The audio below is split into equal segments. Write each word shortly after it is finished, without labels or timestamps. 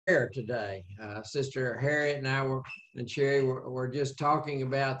prayer today. Sister Harriet and I and Sherry were just talking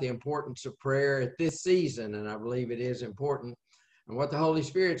about the importance of prayer at this season, and I believe it is important. And what the Holy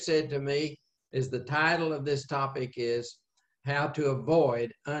Spirit said to me is the title of this topic is How to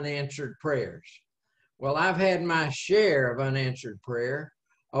Avoid Unanswered Prayers. Well, I've had my share of unanswered prayer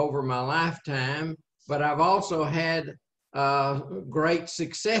over my lifetime, but I've also had great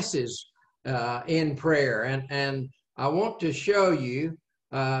successes in prayer. And I want to show you,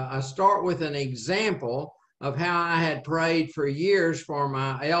 I start with an example of how I had prayed for years for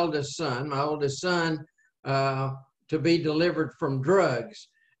my oldest son to be delivered from drugs.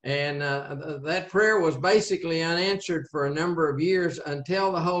 And that prayer was basically unanswered for a number of years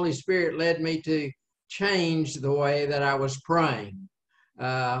until the Holy Spirit led me to change the way that I was praying.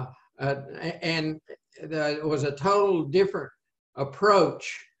 And it was a total different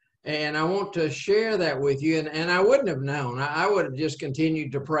approach. And I want to share that with you. And I wouldn't have known. I would have just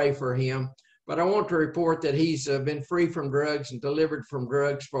continued to pray for him. But I want to report that he's been free from drugs and delivered from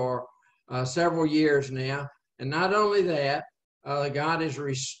drugs for several years now. And not only that, God is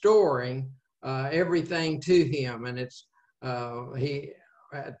restoring everything to him. And it's he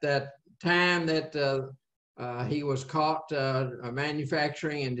at that time that he was caught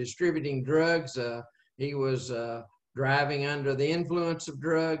manufacturing and distributing drugs, he was driving under the influence of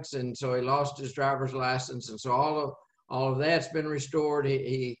drugs, and so he lost his driver's license, and so all of that's been restored.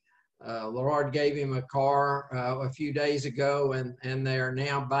 The Lord gave him a car a few days ago, and they are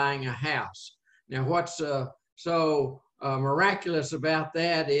now buying a house. Now, what's so miraculous about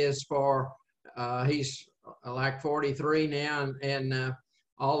that is he's like 43 now, and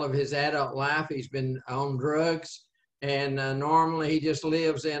all of his adult life he's been on drugs. And normally he just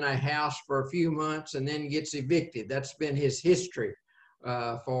lives in a house for a few months and then gets evicted. That's been his history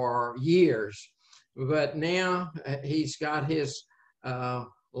for years. But now he's got his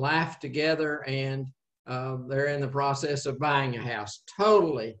life together, and they're in the process of buying a house.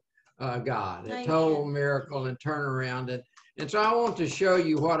 Totally God, a total miracle and turnaround. And so I want to show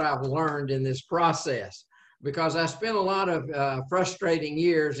you what I've learned in this process, because I spent a lot of frustrating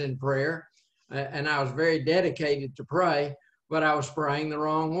years in prayer. And I was very dedicated to pray, but I was praying the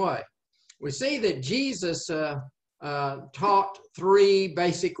wrong way. We see that Jesus taught three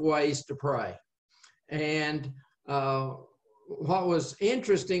basic ways to pray. And what was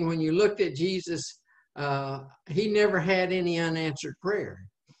interesting when you looked at Jesus, he never had any unanswered prayer.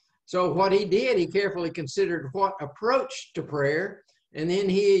 So what he did, he carefully considered what approach to prayer, and then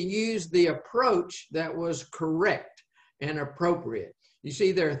he used the approach that was correct and appropriate. You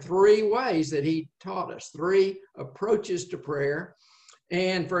see, there are three ways that he taught us, three approaches to prayer.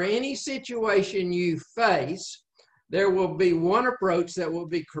 And for any situation you face, there will be one approach that will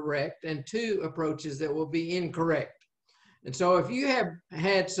be correct and two approaches that will be incorrect. And so if you have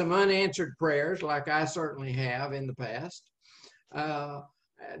had some unanswered prayers, like I certainly have in the past,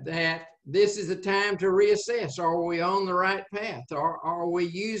 that this is the time to reassess. Are we on the right path? Or are we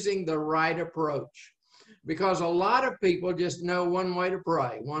using the right approach? Because a lot of people just know one way to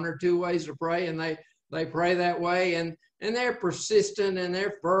pray, one or two ways to pray, and they pray that way, and they're persistent and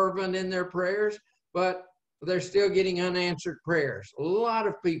they're fervent in their prayers, but they're still getting unanswered prayers. A lot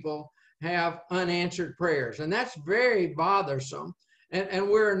of people have unanswered prayers, and that's very bothersome, and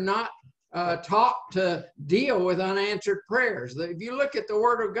we're not taught to deal with unanswered prayers. If you look at the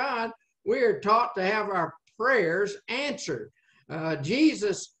Word of God, we are taught to have our prayers answered.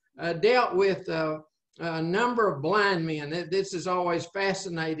 Jesus dealt with a number of blind men. This has always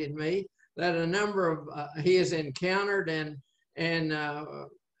fascinated me, that a number of he has encountered and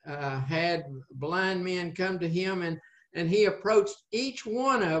had blind men come to him, and he approached each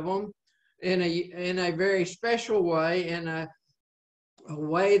one of them in a very special way, in a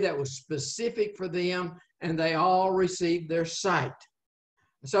way that was specific for them, and they all received their sight.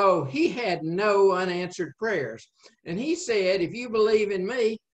 So he had no unanswered prayers. And he said, if you believe in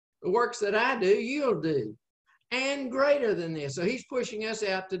me, the works that I do, you'll do, and greater than this. So he's pushing us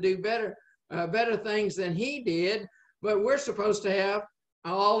out to do better things than he did, but we're supposed to have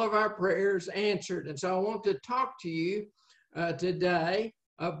all of our prayers answered. And so I want to talk to you today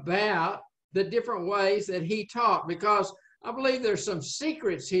about the different ways that he taught, because I believe there's some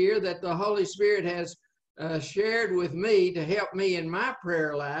secrets here that the Holy Spirit has shared with me to help me in my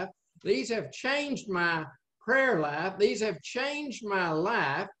prayer life. These have changed my prayer life. These have changed my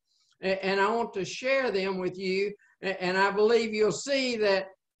life. And I want to share them with you. And I believe you'll see that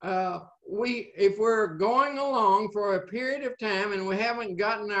if we're going along for a period of time and we haven't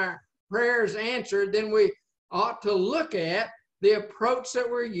gotten our prayers answered, then we ought to look at the approach that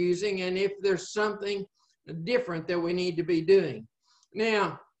we're using and if there's something different that we need to be doing.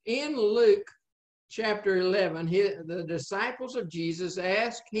 Now, in Luke chapter 11, the disciples of Jesus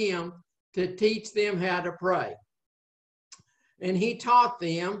asked him to teach them how to pray. And he taught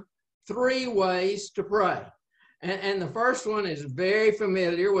them 3 ways to pray. And the first one is very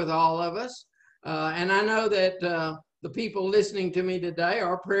familiar with all of us. And I know that the people listening to me today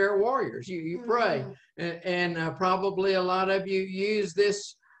are prayer warriors. You pray. And probably a lot of you use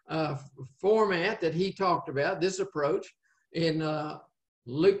this format that he talked about, this approach. In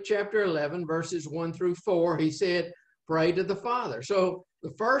Luke chapter 11, verses 1 through 4, he said, pray to the Father. So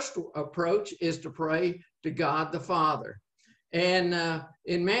the first approach is to pray to God the Father. And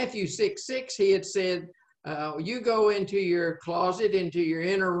in Matthew 6:6, he had said, you go into your closet, into your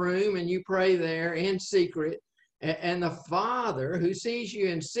inner room, and you pray there in secret. And the Father who sees you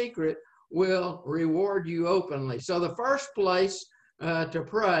in secret will reward you openly. So the first place to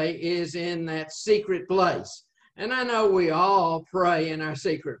pray is in that secret place. And I know we all pray in our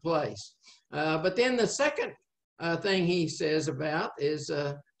secret place. But then the second thing he says about is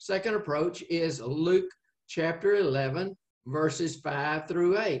second approach is Luke chapter 11, verses 5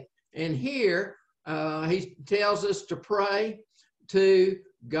 through 8. And here he tells us to pray to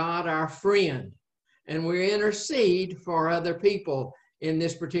God our friend. And we intercede for other people in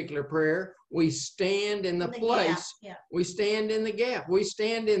this particular prayer. We stand in the place. Yeah. We stand in the gap. We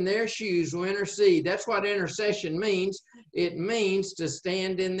stand in their shoes. We intercede. That's what intercession means. It means to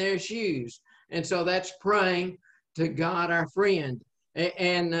stand in their shoes. And so that's praying to God our friend.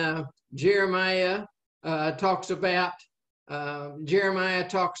 And Jeremiah talks about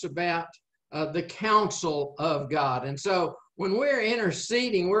the counsel of God. And so when we're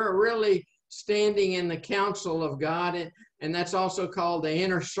interceding, we're really standing in the counsel of God, and that's also called the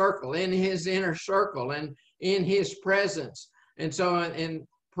inner circle, in his inner circle and in his presence. And so in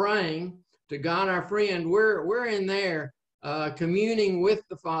praying to God our friend, we're in there communing with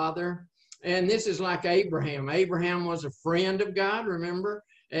the Father. And this is like Abraham. Abraham was a friend of God, remember?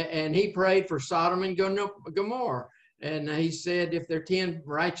 And he prayed for Sodom and Gomorrah. And he said, if there are 10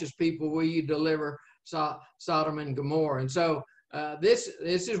 righteous people, will you deliver Sodom and Gomorrah? And so this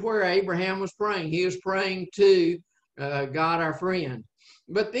is where Abraham was praying. He was praying to God our friend.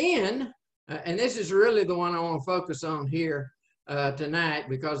 But then, and this is really the one I want to focus on here tonight,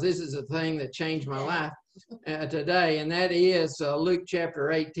 because this is a thing that changed my life today, and that is Luke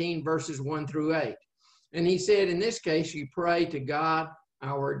chapter 18, verses 1 through 8. And he said, in this case, you pray to God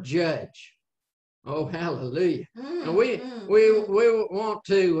our judge. Oh, hallelujah. And we want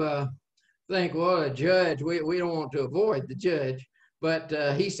to think, well, a judge, we don't want to avoid the judge. But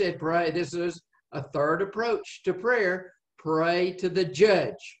he said, pray. This is a third approach to prayer. Pray to the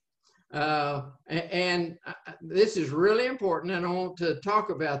judge. And this is really important, and I want to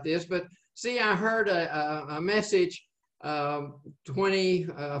talk about this. But see, I heard a message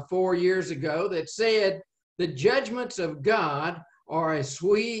 24 years ago that said the judgments of God are as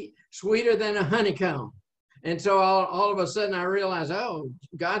sweeter than a honeycomb. And so all of a sudden I realized, oh,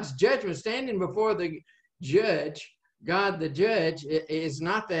 God's judgment standing before the judge, God the judge, is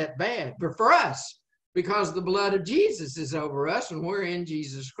not that bad. But for us, because the blood of Jesus is over us and we're in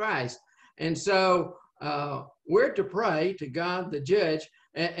Jesus Christ. And so we're to pray to God the judge.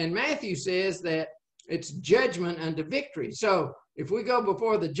 And Matthew says that it's judgment unto victory. So if we go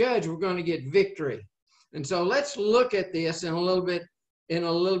before the judge, we're going to get victory. And so let's look at this in a little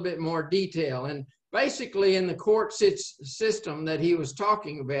bit more detail. And basically in the court system that he was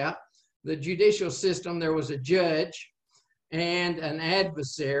talking about, the judicial system, there was a judge and an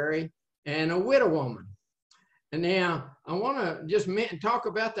adversary and a widow woman. And now I want to just talk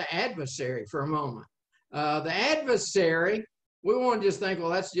about the adversary for a moment. The adversary, we want to just think, well,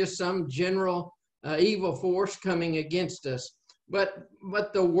 that's just some general evil force coming against us. But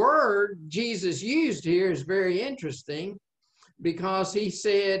the word Jesus used here is very interesting, because he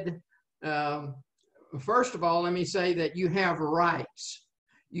said, first of all, let me say that you have rights.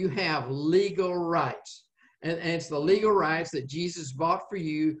 You have legal rights. And it's the legal rights that Jesus bought for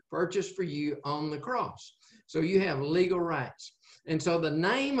you, purchased for you on the cross. So you have legal rights. And so the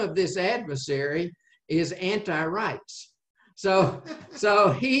name of this adversary is anti-rights. So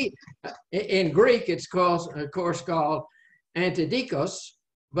he, in Greek, it's called, of course, called antidikos,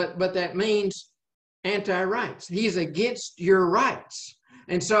 but that means anti-rights. He's against your rights.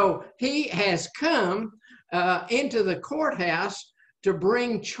 And so he has come into the courthouse to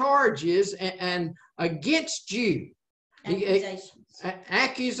bring charges and against you.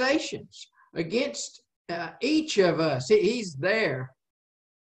 Accusations against each of us. He's there.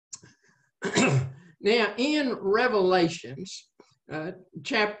 Now, in Revelations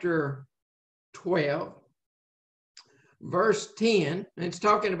chapter 12, verse 10, and it's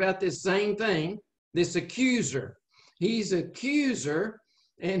talking about this same thing, this accuser. He's accuser,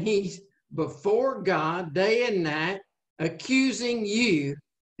 and he's before God day and night accusing you.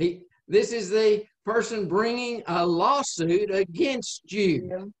 This is the person bringing a lawsuit against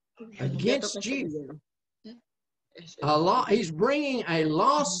you. Against you. He's bringing a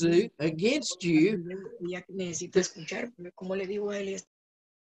lawsuit against you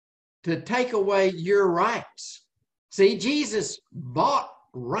to take away your rights. See, Jesus bought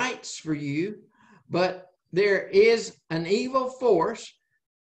rights for you, but there is an evil force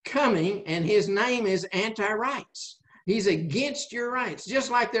coming, and his name is anti-rights. He's against your rights,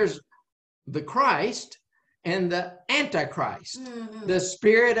 just like there's the Christ and the Antichrist. The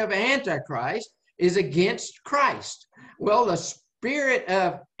spirit of Antichrist is against Christ. Well, the spirit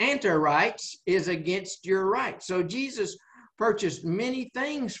of anti-rights is against your rights. So Jesus purchased many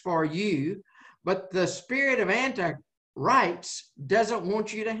things for you, but the spirit of anti-rights doesn't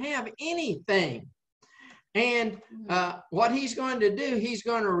want you to have anything. And what he's going to do, he's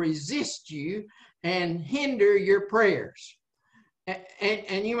going to resist you and hinder your prayers.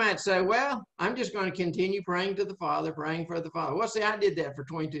 And you might say, well, I'm just going to continue praying to the Father, praying for the Father. Well, see, I did that for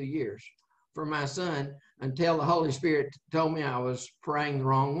 22 years for my son until the Holy Spirit told me I was praying the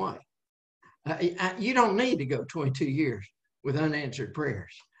wrong way. You don't need to go 22 years with unanswered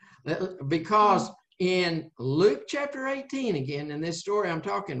prayers, because in Luke chapter 18, again, in this story I'm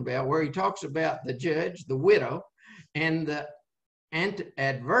talking about, where he talks about the judge, the widow, and the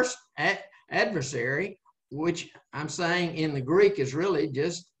adversary, which I'm saying in the Greek is really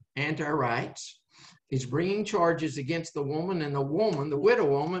just anti-rights. He's bringing charges against the woman, and the widow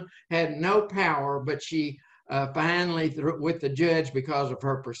woman, had no power, but she finally, with the judge, because of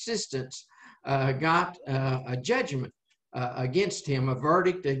her persistence, got a judgment against him, a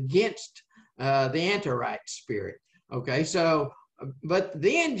verdict against the anti-right spirit. Okay, so, but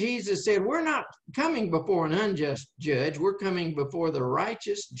then Jesus said, we're not coming before an unjust judge. We're coming before the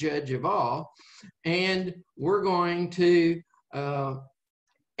righteous judge of all, and we're going to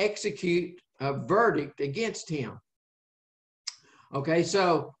execute a verdict against him. Okay,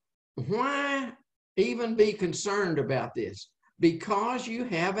 so why even be concerned about this? Because you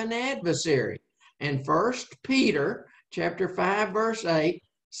have an adversary. And 1 Peter chapter 5, verse 8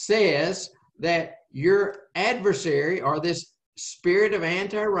 says that your adversary, or this spirit of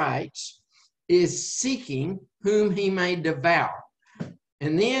anti-rights, is seeking whom he may devour.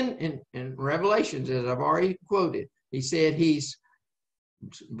 And then in Revelations, as I've already quoted, he said he's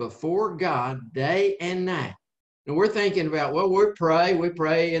before God day and night. And we're thinking about, well, we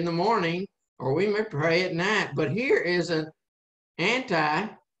pray in the morning, or we may pray at night. But here is an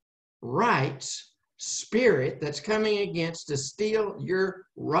anti-rights spirit that's coming against to steal your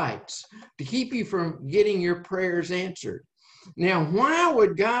rights, to keep you from getting your prayers answered. Now, why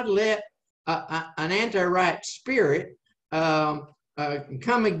would God let an anti-right spirit come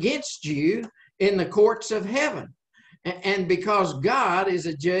against you in the courts of heaven? And because God is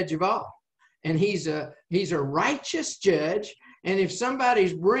a judge of all, and he's a righteous judge. And if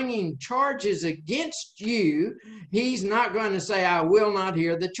somebody's bringing charges against you, he's not going to say, I will not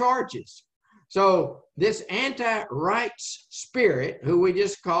hear the charges. So this anti-rights spirit, who we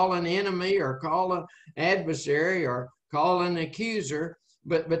just call an enemy, or call an adversary, or call an accuser,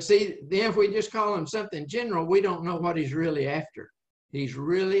 but see, then if we just call him something general, we don't know what he's really after. He's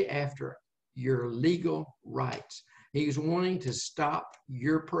really after your legal rights. He's wanting to stop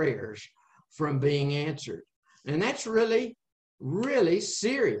your prayers from being answered. And that's really, really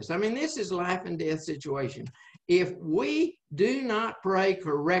serious. I mean, this is life and death situation. If we do not pray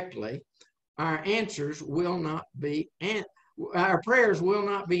correctly, our prayers will not be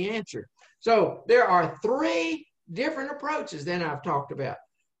answered. So there are 3 different approaches that I've talked about.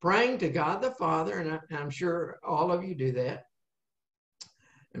 Praying to God the Father, and I'm sure all of you do that.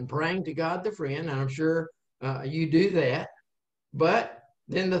 And praying to God the Friend, and I'm sure you do that. But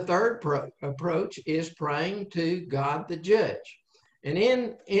then the third approach is praying to God the Judge. And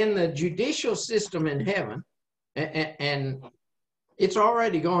in the judicial system in heaven, and it's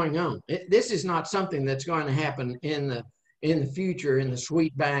already going on. This is not something that's going to happen in the future, in the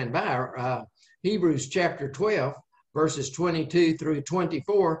sweet by and by. Hebrews chapter 12, verses 22 through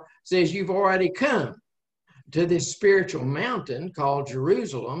 24 says you've already come to this spiritual mountain called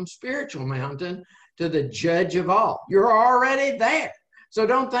Jerusalem, spiritual mountain, to the judge of all. You're already there. So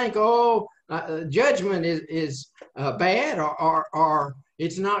don't think, judgment is bad, or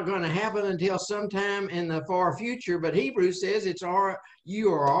it's not going to happen until sometime in the far future. But Hebrews says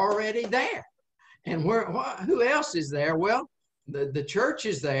you are already there. And who else is there? Well, the church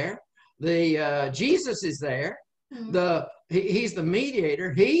is there. Jesus is there. He's the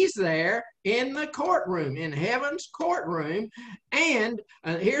mediator. He's there in the courtroom, in heaven's courtroom. And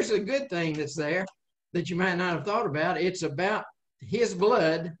here's a good thing that's there that you might not have thought about. It's about his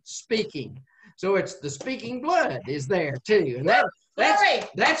blood speaking. So it's the speaking blood is there too. And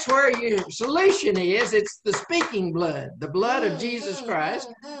that's where your solution is. It's the speaking blood, the blood of Jesus Christ,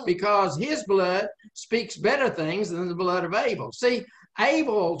 because his blood speaks better things than the blood of Abel. See,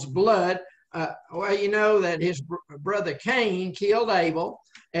 Abel's blood, well, you know that his brother Cain killed Abel,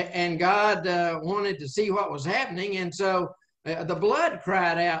 and God wanted to see what was happening. And so the blood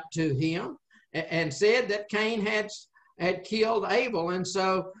cried out to him and said that Cain had killed Abel. And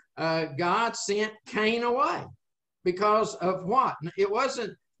so God sent Cain away because of what? It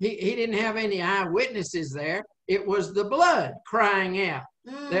wasn't, he didn't have any eyewitnesses there. It was the blood crying out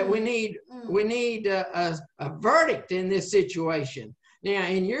that we need a verdict in this situation. Now,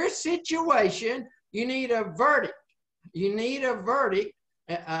 in your situation, you need a verdict. You need a verdict,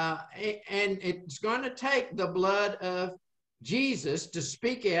 and it's going to take the blood of Jesus to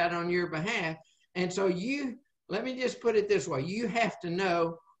speak out on your behalf. And so let me just put it this way. You have to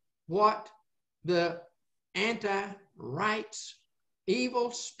know what the anti-rights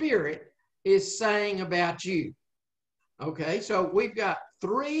evil spirit is saying about you. Okay, so we've got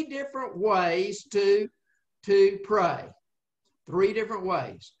 3 different ways to pray. 3 different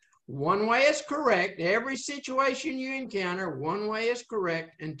ways. One way is correct. Every situation you encounter, one way is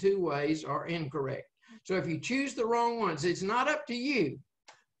correct and 2 ways are incorrect. So if you choose the wrong ones, it's not up to you.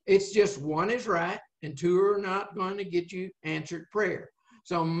 It's just 1 is right and 2 are not going to get you answered prayer.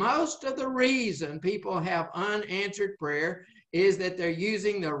 So most of the reason people have unanswered prayer is that they're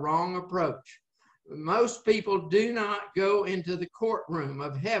using the wrong approach. Most people do not go into the courtroom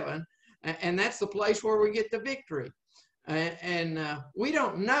of heaven, and that's the place where we get the victory. And we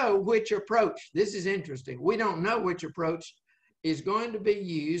don't know which approach. This is interesting. We don't know which approach is going to be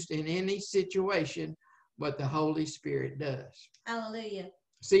used in any situation, but the Holy Spirit does. Hallelujah.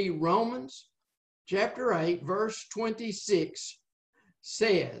 See, Romans chapter 8, verse 26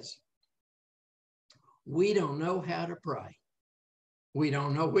 says, we don't know how to pray. We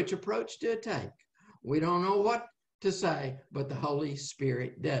don't know which approach to take. We don't know what to say, but the Holy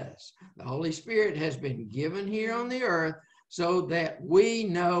Spirit does. The Holy Spirit has been given here on the earth so that we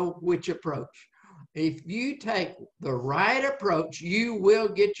know which approach. If you take the right approach, you will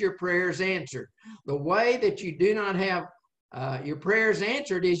get your prayers answered. The way that you do not have your prayers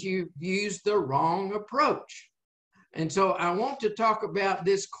answered is you use the wrong approach. And so I want to talk about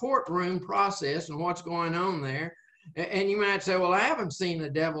this courtroom process and what's going on there. And you might say, well, I haven't seen the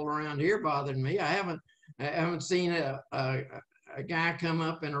devil around here bothering me. I haven't seen a guy come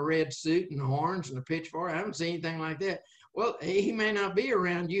up in a red suit and horns and a pitchfork. I haven't seen anything like that. Well, he may not be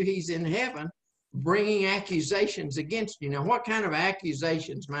around you. He's in heaven bringing accusations against you. Now, what kind of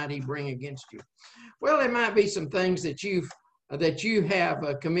accusations might he bring against you? Well, there might be some things that you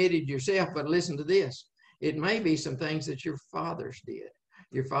have committed yourself, but listen to this. It may be some things that your fathers did,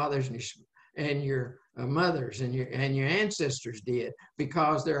 your fathers and your mothers and your ancestors did,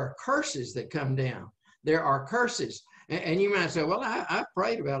 because there are curses that come down. There are curses. And you might say, well, I've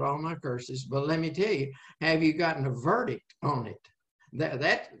prayed about all my curses, but let me tell you, have you gotten a verdict on it?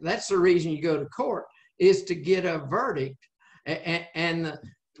 That's the reason you go to court, is to get a verdict. And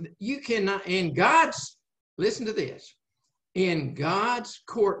you cannot, listen to this, in God's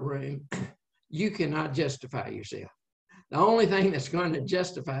courtroom, you cannot justify yourself. The only thing that's going to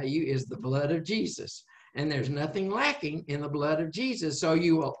justify you is the blood of Jesus. And there's nothing lacking in the blood of Jesus. So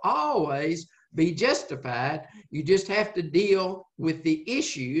you will always be justified. You just have to deal with the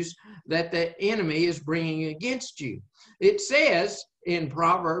issues that the enemy is bringing against you. It says in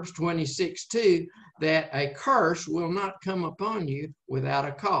Proverbs 26:2 that a curse will not come upon you without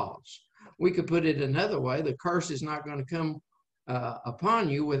a cause. We could put it another way. The curse is not going to come upon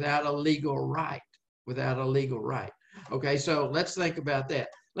you without a legal right. Without a legal right. Okay, so let's think about that.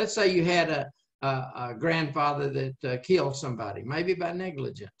 Let's say you had a grandfather that killed somebody, maybe by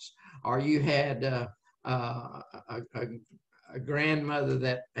negligence, or you had a grandmother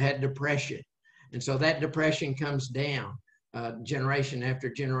that had depression, and so that depression comes down generation after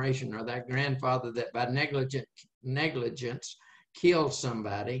generation, or that grandfather that by negligence killed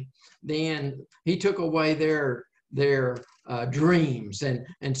somebody, then he took away their dreams,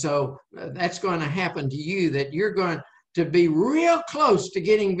 and so that's going to happen to you, that you're going to be real close to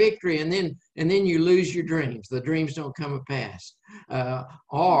getting victory, and then you lose your dreams. The dreams don't come to pass.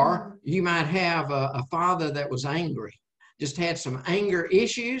 Or you might have a father that was angry, just had some anger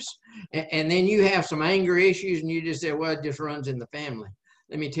issues, and then you have some anger issues, and you just say, well, it just runs in the family.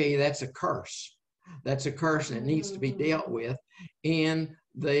 Let me tell you, that's a curse. That's a curse that needs to be dealt with in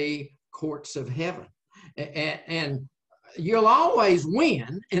the courts of heaven. And you'll always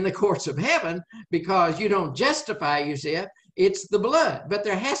win in the courts of heaven because you don't justify yourself. It's the blood. But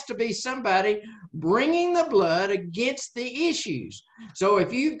there has to be somebody bringing the blood against the issues. So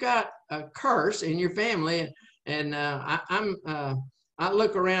if you've got a curse in your family, and I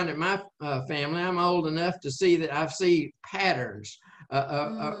look around at my family, I'm old enough to see that I see patterns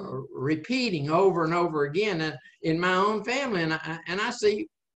repeating over and over again in my own family, and I see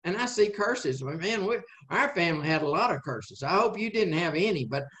curses. Man, our family had a lot of curses. I hope you didn't have any,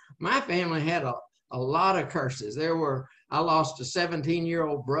 but my family had a lot of curses. I lost a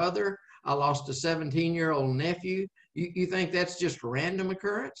 17-year-old brother. I lost a 17-year-old nephew. You think that's just a random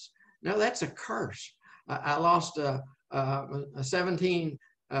occurrence? No, that's a curse. I lost a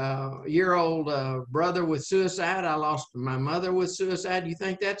 17-year-old brother with suicide. I lost my mother with suicide. You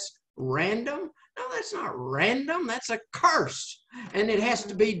think that's random? No, that's not random. That's a curse. And it has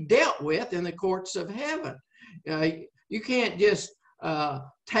to be dealt with in the courts of heaven. You can't just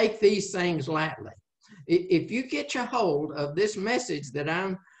take these things lightly. If you get your hold of this message that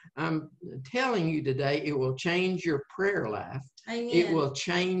I'm telling you today, it will change your prayer life. Amen. It will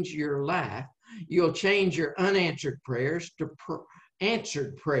change your life. You'll change your unanswered prayers to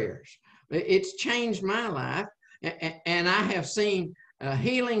answered prayers. It's changed my life, and I have seen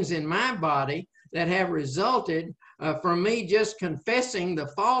healings in my body that have resulted from me just confessing the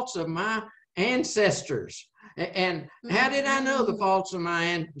faults of my ancestors. And how did I know the faults of my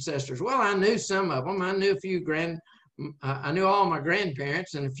ancestors? Well, I knew some of them. I knew a few I knew all my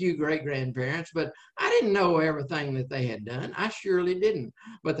grandparents and a few great-grandparents, but I didn't know everything that they had done. I surely didn't,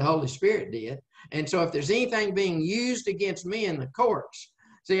 but the Holy Spirit did. And so if there's anything being used against me in the courts,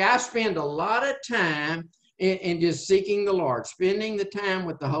 see, I spend a lot of time in just seeking the Lord, spending the time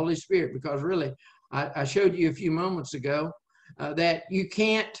with the Holy Spirit, because really, I showed you a few moments ago that you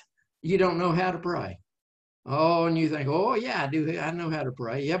don't know how to pray. Oh, and you think, oh, yeah, I know how to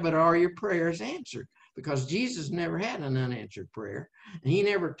pray. Yeah, but are your prayers answered? Because Jesus never had an unanswered prayer, and he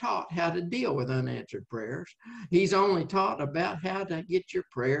never taught how to deal with unanswered prayers. He's only taught about how to get your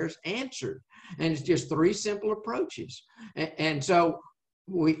prayers answered, and it's just 3 simple approaches. And so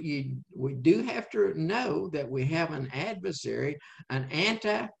we do have to know that we have an adversary, an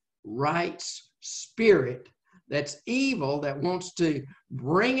anti-rights spirit that's evil, that wants to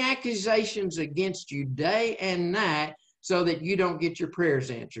bring accusations against you day and night so that you don't get your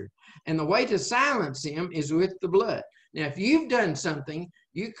prayers answered. And the way to silence him is with the blood. Now, if you've done something,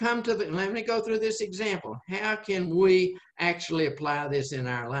 you come to let me go through this example. How can we actually apply this in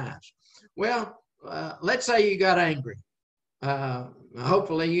our lives? Well, let's say you got angry.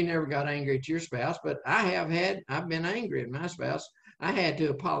 Hopefully you never got angry at your spouse, but I've been angry at my spouse. I had to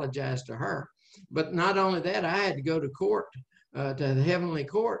apologize to her. But not only that, I had to go to court, to the heavenly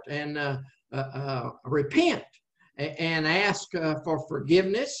court, and repent and ask for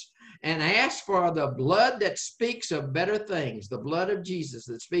forgiveness, and ask for the blood that speaks of better things, the blood of Jesus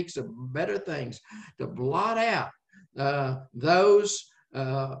that speaks of better things, to blot out those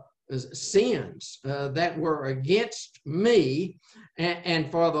sins that were against me,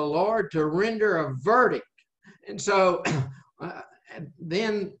 and for the Lord to render a verdict. And so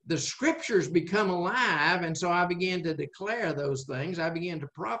then the scriptures become alive, and so I began to declare those things. I began to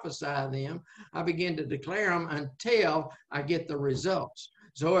prophesy them. I began to declare them until I get the results.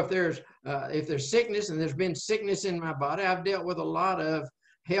 So if there's sickness, and there's been sickness in my body, I've dealt with a lot of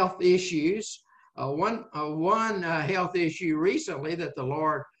health issues. One health issue recently that the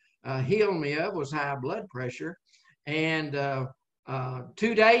Lord healed me of was high blood pressure. And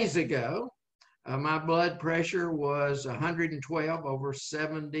 2 days ago, my blood pressure was 112 over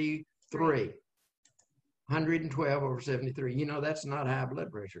 73. 112 over 73. You know, that's not high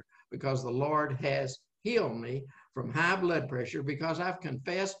blood pressure, because the Lord has healed me from high blood pressure because I've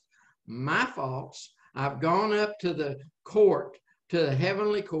confessed my faults. I've gone up to the court, to the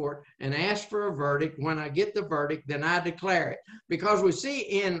heavenly court, and asked for a verdict. When I get the verdict, then I declare it. Because we see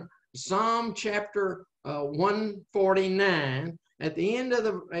in Psalm chapter 149, at the end of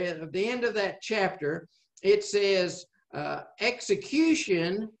that chapter, it says,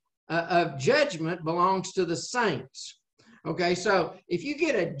 execution of judgment belongs to the saints. Okay, so if you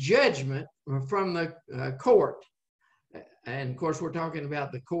get a judgment from the court, and of course we're talking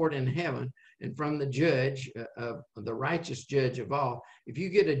about the court in heaven, and from the judge, the righteous judge of all, if you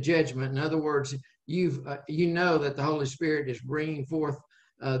get a judgment, in other words, you know that the Holy Spirit is bringing forth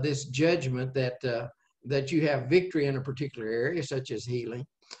this judgment that you have victory in a particular area, such as healing,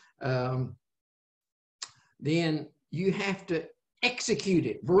 then you have to execute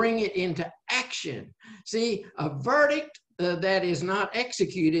it, bring it into action. See, a verdict that is not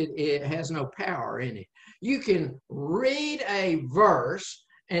executed, it has no power in it. You can read a verse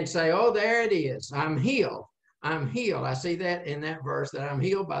and say, oh, there it is. I'm healed. I'm healed. I see that in that verse, that I'm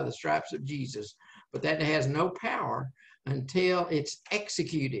healed by the stripes of Jesus. But that has no power until it's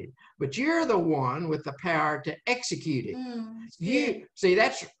executed. But you're the one with the power to execute it. You see,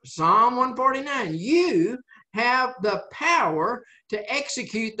 that's Psalm 149. You have the power to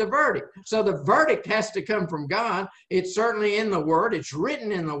execute the verdict. So the verdict has to come from God. It's certainly in the Word. It's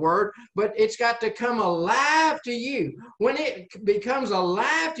written in the Word, but it's got to come alive to you. When it becomes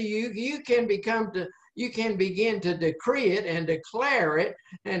alive to you, you can begin to decree it and declare it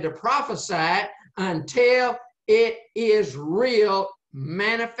and to prophesy it until it is real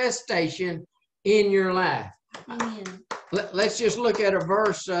manifestation in your life. Amen. Let's just look at a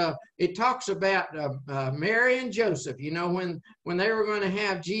verse. It talks about Mary and Joseph. You know, when they were going to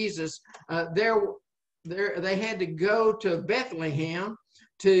have Jesus, they had to go to Bethlehem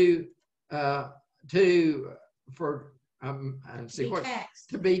to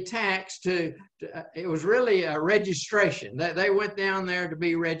be taxed. It was really a registration. They went down there to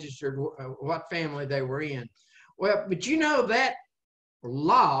be registered what family they were in. Well, but you know that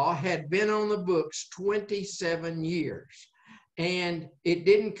law had been on the books 27 years, and it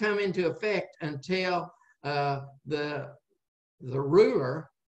didn't come into effect until the ruler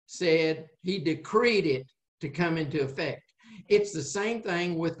said he decreed it to come into effect. It's the same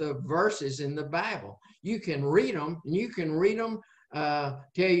thing with the verses in the Bible. You can read them, and you can read them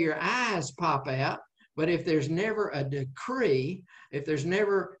till your eyes pop out, but if there's never a decree, if there's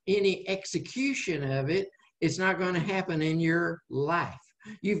never any execution of it, it's not going to happen in your life.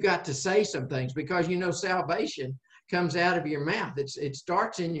 You've got to say some things, because you know salvation comes out of your mouth. It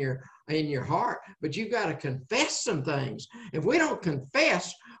starts in your heart, but you've got to confess some things. If we don't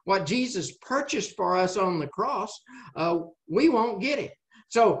confess what Jesus purchased for us on the cross, we won't get it.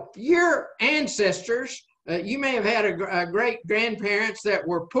 So your ancestors, you may have had a great grandparents that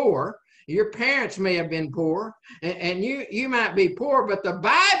were poor. Your parents may have been poor, and you might be poor, but the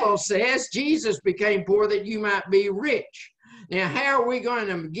Bible says Jesus became poor that you might be rich. Now, how are we going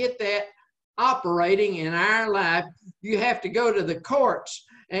to get that operating in our life? You have to go to the courts,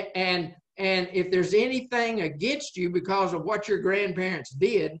 and if there's anything against you because of what your grandparents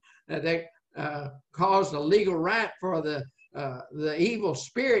did that caused a legal right for the evil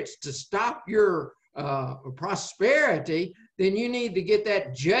spirits to stop your prosperity, then you need to get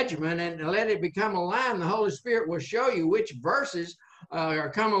that judgment and let it become alive. And the Holy Spirit will show you which verses are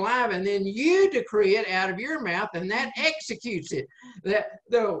come alive, and then you decree it out of your mouth, and that executes it. That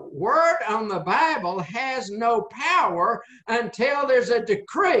the word on the Bible has no power until there's a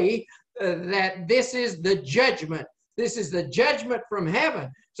decree that this is the judgment. This is the judgment from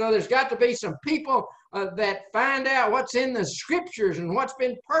heaven. So there's got to be some people that find out what's in the scriptures and what's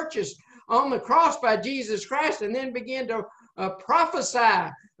been purchased on the cross by Jesus Christ, and then begin to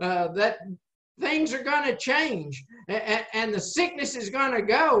prophesy that things are going to change, and the sickness is going to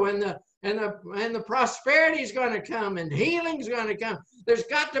go, and the prosperity is going to come, and healing is going to come. There's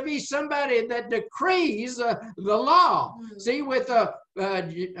got to be somebody that decrees the law. See, with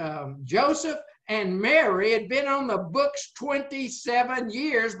Joseph and Mary had been on the books 27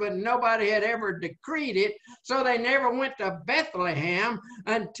 years, but nobody had ever decreed it. So they never went to Bethlehem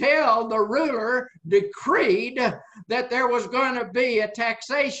until the ruler decreed that there was going to be a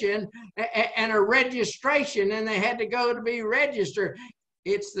taxation and a registration, and they had to go to be registered.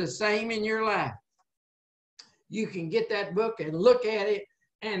 It's the same in your life. You can get that book and look at it,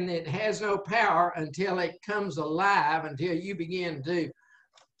 and it has no power until it comes alive, until you begin to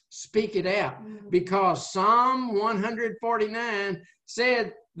speak it out, because Psalm 149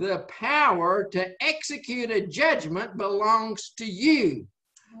 said the power to execute a judgment belongs to you.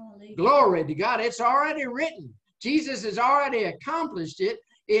 Holy Glory to God. It's already written. Jesus has already accomplished it.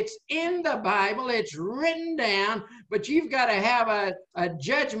 It's in the Bible. It's written down, but you've got to have a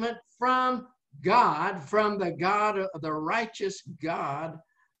judgment from God, from the God, the righteous God,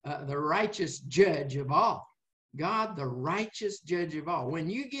 the righteous judge of all. God, the righteous judge of all. When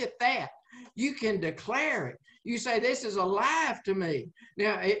you get that, you can declare it. You say, this is alive to me.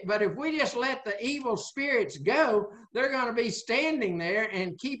 Now, but if we just let the evil spirits go, they're going to be standing there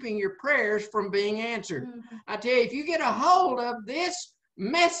and keeping your prayers from being answered. I tell you, if you get a hold of this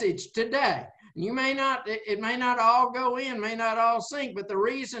message today, it may not all go in, may not all sink, but the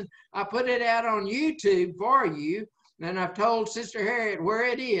reason I put it out on YouTube for you, and I've told Sister Harriet where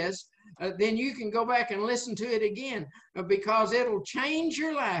it is, then you can go back and listen to it again, because it'll change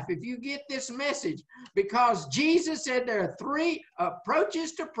your life if you get this message. Because Jesus said there are 3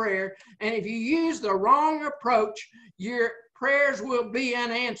 approaches to prayer, and if you use the wrong approach, your prayers will be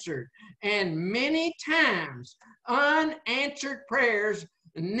unanswered. And many times, unanswered prayers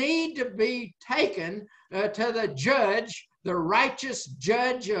need to be taken to the judge, the righteous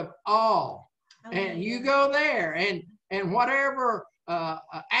judge of all. And you go there, and whatever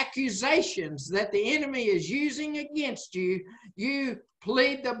accusations that the enemy is using against you, you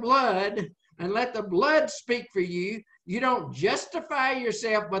plead the blood and let the blood speak for you. You don't justify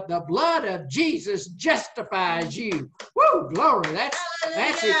yourself, but the blood of Jesus justifies you. Woo, glory.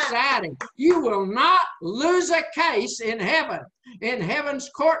 That's exciting. You will not lose a case in heaven, in heaven's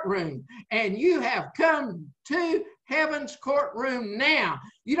courtroom. And you have come to heaven's courtroom now.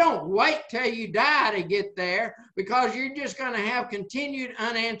 You don't wait till you die to get there, because you're just going to have continued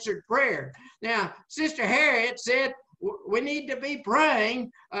unanswered prayer. Now, Sister Harriet said we need to be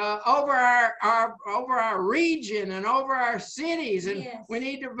praying over our region and over our cities, and yes, we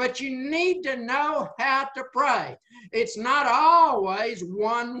need to. But you need to know how to pray. It's not always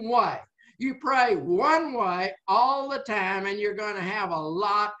one way. You pray one way all the time, and you're going to have a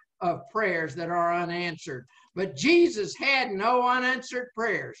lot of prayers that are unanswered. But Jesus had no unanswered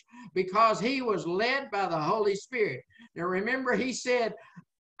prayers because he was led by the Holy Spirit. Now remember, he said,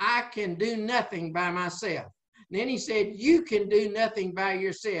 I can do nothing by myself. And then he said, you can do nothing by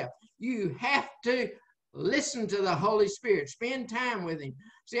yourself. You have to listen to the Holy Spirit. Spend time with him.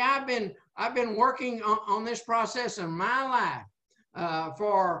 See, I've been working on this process in my life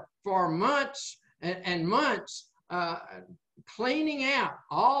for months and months, cleaning out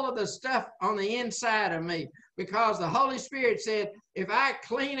all of the stuff on the inside of me, because the Holy Spirit said, if I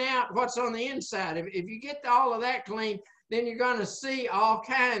clean out what's on the inside, if you get all of that clean, then you're going to see all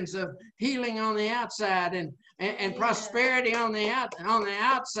kinds of healing on the outside and prosperity on the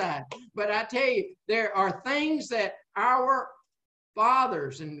outside. But I tell you, there are things that our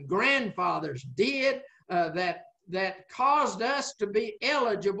fathers and grandfathers did that caused us to be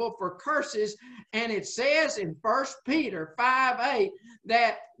eligible for curses. And it says in 1 Peter 5:8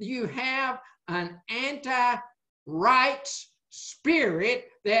 that you have an anti-rights spirit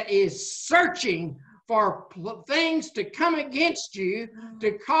that is searching for things to come against you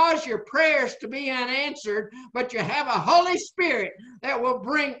to cause your prayers to be unanswered. But you have a Holy Spirit that will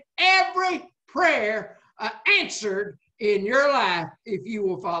bring every prayer answered in your life if you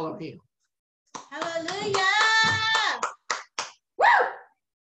will follow him. Hallelujah! Woo!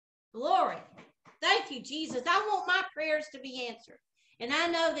 Glory. Thank you, Jesus. I want my prayers to be answered. And I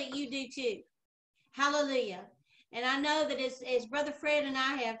know that you do too. Hallelujah. And I know that as Brother Fred and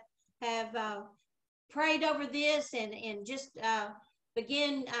I have prayed over this and just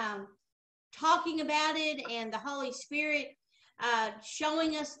begin talking about it, and the Holy Spirit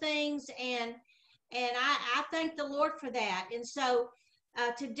showing us things, and I thank the Lord for that. And so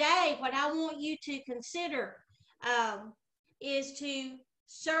today, what I want you to consider is to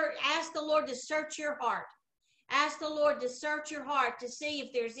ask the Lord to search your heart. Ask the Lord to search your heart to see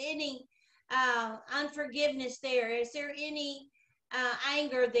if there's any unforgiveness there. Is there any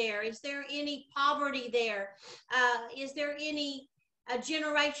anger there? Is there any poverty there? Is there any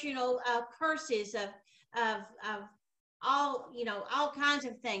generational curses of all kinds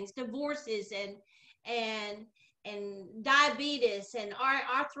of things, divorces and diabetes and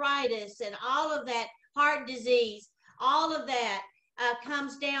arthritis and all of that, heart disease, all of that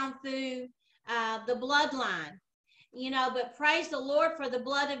comes down through the bloodline, but praise the Lord for the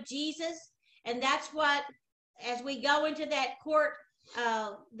blood of Jesus. And that's what, as we go into that court,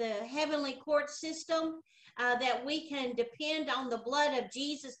 the heavenly court system, that we can depend on the blood of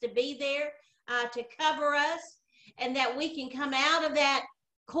Jesus to be there to cover us, and that we can come out of that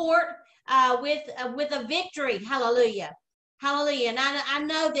court with a victory. Hallelujah. Hallelujah. And I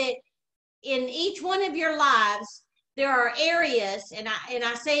know that in each one of your lives, there are areas, and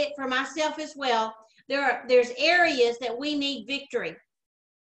I say it for myself as well, there's areas that we need victory.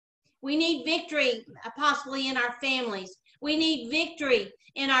 We need victory possibly in our families. We need victory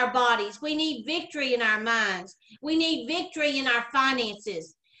in our bodies. We need victory in our minds. We need victory in our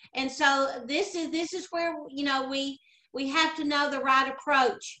finances. And so this is where, we have to know the right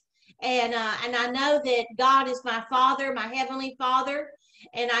approach. And I know that God is my Father, my Heavenly Father,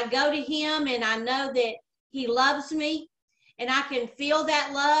 and I go to him and I know that he loves me, and I can feel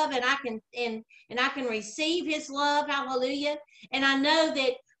that love, and I can receive his love. Hallelujah. And I know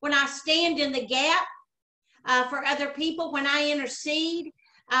that when I stand in the gap for other people, when I intercede,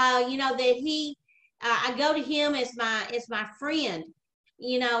 that I go to him as my friend.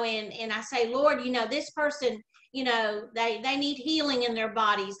 and I say, Lord, this person, they need healing in their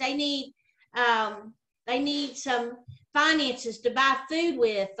bodies. They need some finances to buy food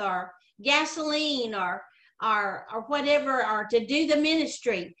with, or gasoline, or whatever, or to do the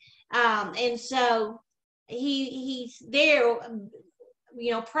ministry. And so he's there,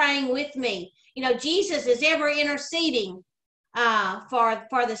 praying with me. Jesus is ever interceding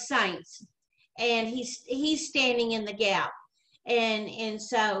for the saints, and he's standing in the gap. And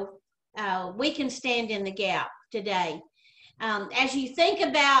so we can stand in the gap today. As you think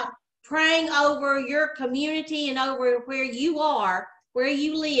about praying over your community and over where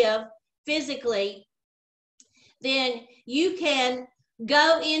you live physically, then you can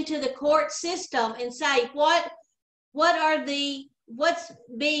go into the court system and say, what's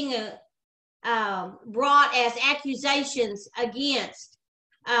being brought as accusations against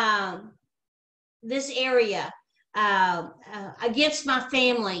this area, against my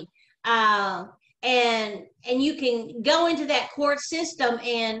family, and you can go into that court system,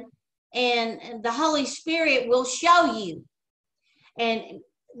 and the Holy Spirit will show you. And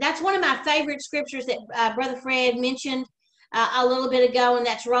that's one of my favorite scriptures that Brother Fred mentioned a little bit ago, and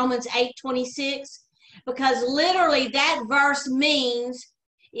that's Romans 8:26, because literally that verse means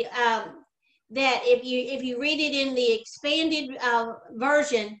that if you read it in the expanded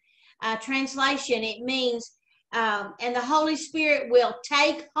version translation, it means and the Holy Spirit will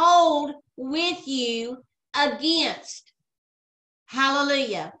take hold with you against.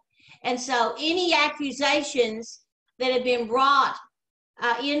 Hallelujah. And so any accusations that have been brought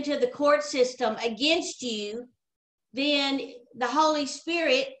into the court system against you, then the Holy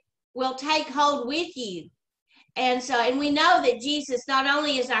Spirit will take hold with you. And we know that Jesus not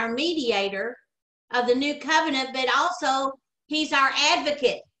only is our mediator of the new covenant, but also he's our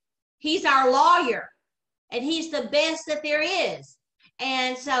advocate. He's our lawyer, and he's the best that there is.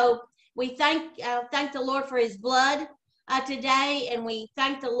 And so we thank the Lord for his blood today, and we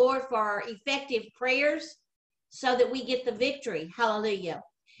thank the Lord for our effective prayers so that we get the victory. Hallelujah.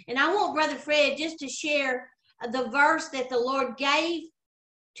 And I want Brother Fred just to share the verse that the Lord gave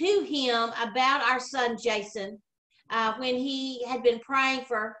to him about our son Jason when he had been praying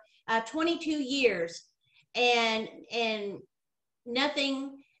for 22 years, and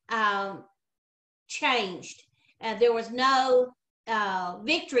nothing changed. There was no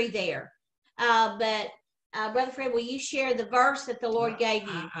victory there. But Brother Fred, will you share the verse that the Lord gave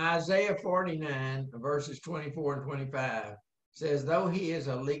you? Isaiah 49, verses 24 and 25 says, though he is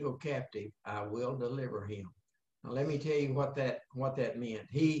a legal captive, I will deliver him. Now, let me tell you what that meant.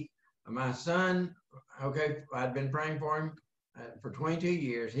 My son, okay, I'd been praying for him for 22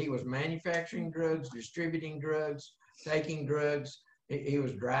 years. He was manufacturing drugs, distributing drugs, taking drugs. He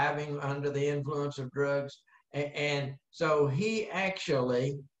was driving under the influence of drugs. And so he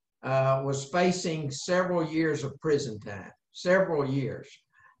actually was facing several years of prison time, several years.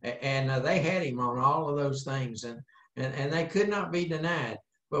 And they had him on all of those things, and they could not be denied.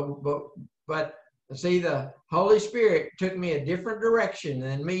 But see, the Holy Spirit took me a different direction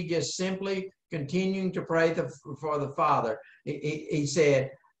than me just simply continuing to pray for the Father. He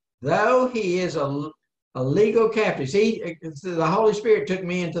said, though he is a legal captive. See, the Holy Spirit took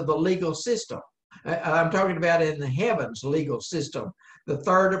me into the legal system. I'm talking about in the heavens legal system, the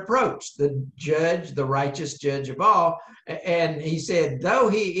third approach, the judge, the righteous judge of all. And he said, though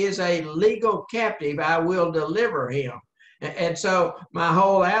he is a legal captive, I will deliver him. And so my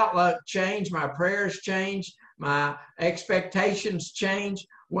whole outlook changed, my prayers changed, my expectations changed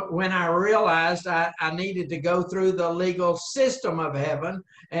when I realized I needed to go through the legal system of heaven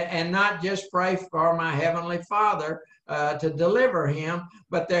and not just pray for my Heavenly Father to deliver him,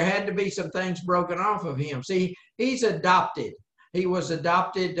 but there had to be some things broken off of him. See, he's adopted. He was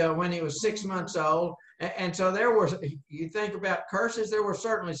adopted when he was 6 months old. And so you think about curses, there were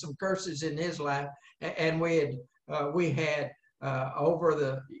certainly some curses in his life. And we had over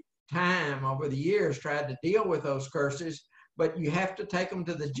the years tried to deal with those curses, but you have to take them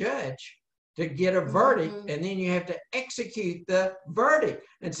to the judge to get a verdict, and then you have to execute the verdict.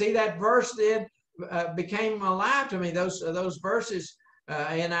 And see, that verse then became alive to me. Those verses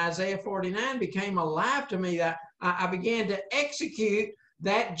in Isaiah 49 became alive to me. That I began to execute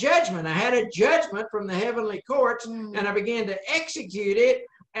that judgment. I had a judgment from the heavenly courts, and I began to execute it.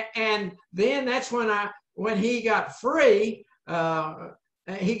 And then that's when he got free.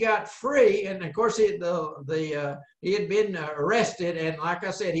 He got free, and of course he had been arrested, and like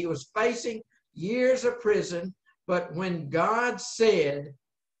I said, he was facing years of prison. But when God said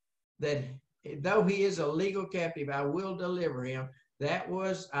that though he is a legal captive, I will deliver him,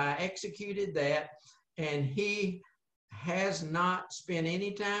 I executed that, and he has not spent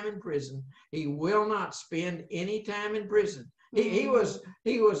any time in prison. He will not spend any time in prison. He was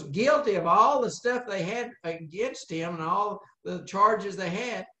guilty of all the stuff they had against him and all the charges they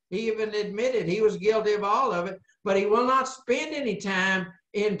had. He even admitted he was guilty of all of it, but he will not spend any time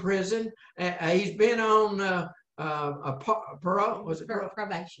in prison. He's been on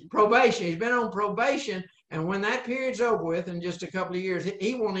probation. Probation. He's been on probation, and when that period's over with in just a couple of years,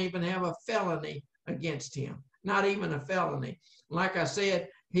 he won't even have a felony against him. Not even a felony. Like I said,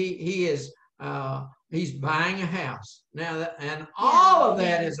 he is he's buying a house now, and all of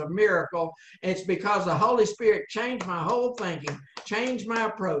that is a miracle. It's because the Holy Spirit changed my whole thinking, changed my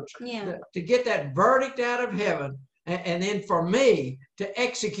approach to get that verdict out of heaven, and then for me to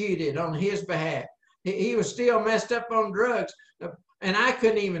execute it on his behalf. He was still messed up on drugs, and I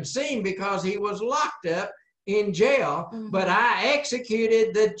couldn't even see him because he was locked up in jail, but I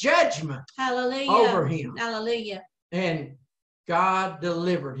executed the judgment over him. Hallelujah. And God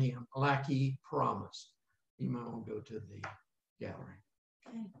delivered him like he promised. You might want to go to the gallery.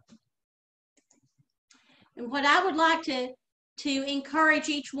 Okay. And what I would like to encourage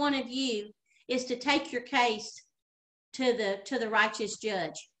each one of you is to take your case to the righteous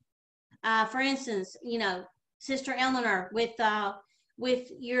judge. For instance, Sister Eleanor,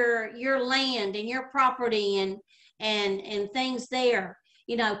 with your land and your property and things there,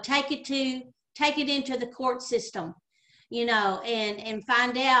 take it into the court system, and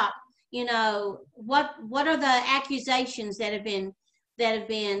find out, what are the accusations that have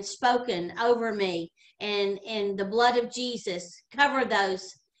been spoken over me, and the blood of Jesus, cover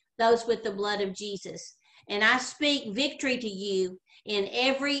those with the blood of Jesus. And I speak victory to you in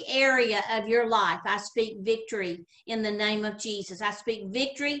every area of your life. I speak victory in the name of Jesus. I speak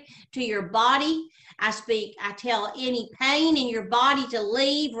victory to your body. I tell any pain in your body to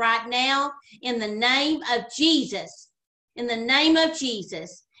leave right now in the name of Jesus. In the name of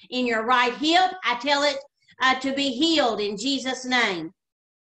Jesus. In your right hip, I tell it to be healed in Jesus' name.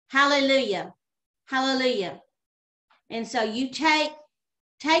 Hallelujah. Hallelujah. And so you take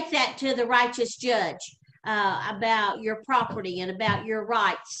that to the righteous judge. About your property and about your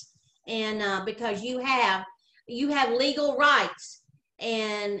rights, and because you have legal rights,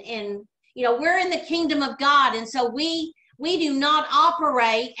 and we're in the kingdom of God, and so we do not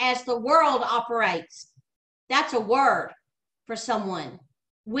operate as the world operates. That's a word for someone.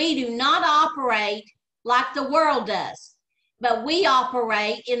 We do not operate like the world does, but we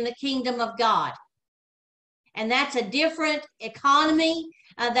operate in the kingdom of God, and that's a different economy.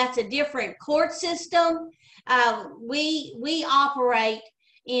 That's a different court system. We operate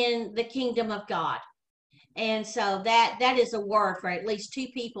in the kingdom of God. And so that is a word for at least two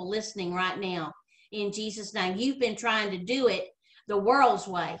people listening right now in Jesus' name. You've been trying to do it the world's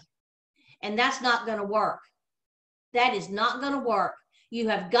way, and that's not going to work. That is not going to work. You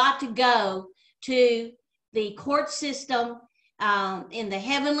have got to go to the court system in the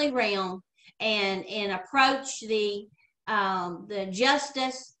heavenly realm and approach the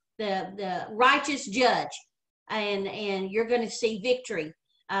justice, the righteous judge, and you're going to see victory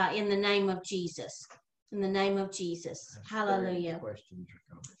in the name of Jesus. In the name of Jesus. Hallelujah. Questions or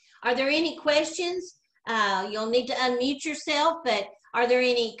comments? Are there any questions? You'll need to unmute yourself, but are there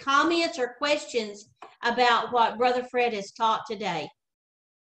any comments or questions about what Brother Fred has taught today?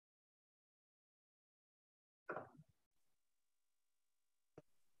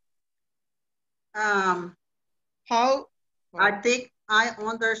 Paul, I think I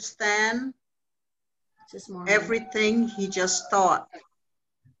understand everything he just taught,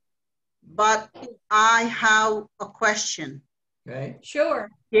 but I have a question. Okay. Sure.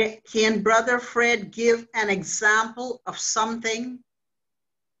 Can Brother Fred give an example of something,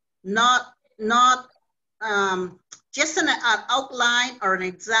 not just an outline or an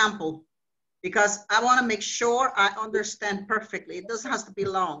example, because I want to make sure I understand perfectly. It doesn't have to be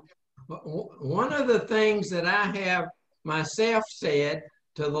long. One of the things that I have myself said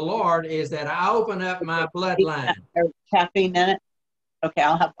to the Lord is that I open up my bloodline. Caffeine in it? Okay,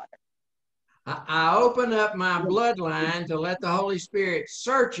 I'll have water. I open up my bloodline to let the Holy Spirit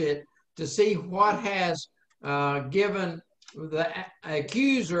search it to see what has given the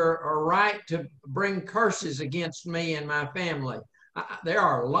accuser a right to bring curses against me and my family. There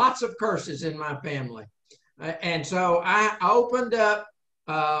are lots of curses in my family. And so I opened up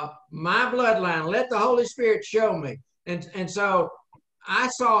my bloodline, let the Holy Spirit show me. And so I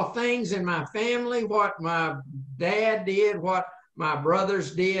saw things in my family, what my dad did, what my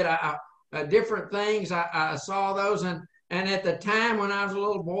brothers did, different things. I saw those. And at the time when I was a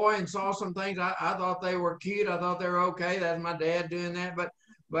little boy and saw some things, I thought they were cute. I thought they were okay. That's my dad doing that.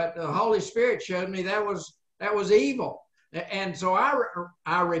 But the Holy Spirit showed me that was that was evil. And so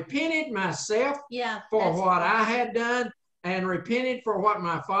I repented myself for what I had done, and repented for what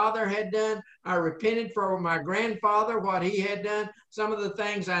my father had done. I repented for my grandfather, what he had done. Some of the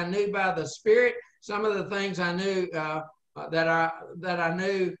things I knew by the Spirit, some of the things I knew that I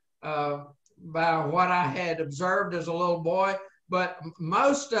knew by what I had observed as a little boy. But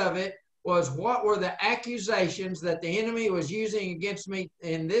most of it was what were the accusations that the enemy was using against me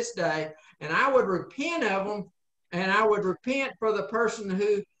in this day. And I would repent of them, and I would repent for the person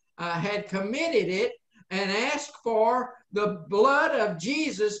who had committed it, and ask for the blood of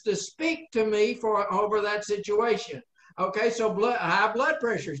Jesus to speak to me over that situation. Okay, so high blood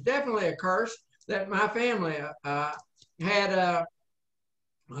pressure is definitely a curse that my family had.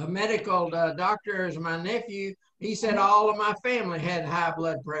 A medical doctor, as my nephew, he said all of my family had high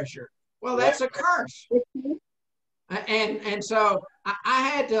blood pressure. Well, that's a curse. And so I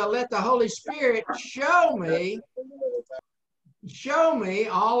had to let the Holy Spirit show me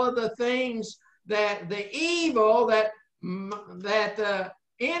all of the things that the evil that the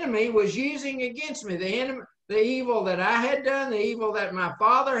enemy was using against me. The evil that I had done, the evil that my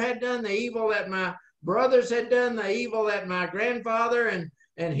father had done, the evil that my brothers had done, the evil that my grandfather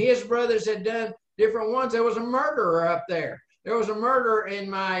and his brothers had done, different ones. There was a murderer up there. There was a murder in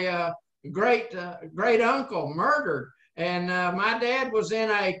my great uncle murdered. And my dad was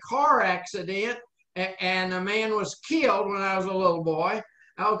in a car accident, and a man was killed when I was a little boy.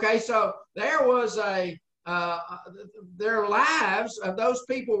 Okay, so there was their lives of those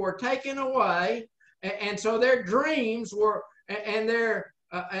people were taken away, and so their dreams were, and their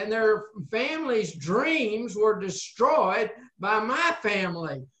families' dreams were destroyed by my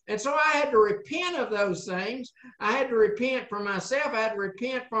family. And so I had to repent of those things. I had to repent for myself. I had to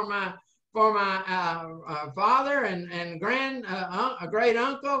repent for my father and great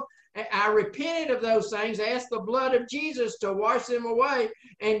uncle. I repented of those things, asked the blood of Jesus to wash them away,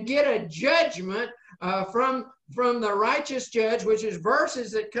 and get a judgment from the righteous judge, which is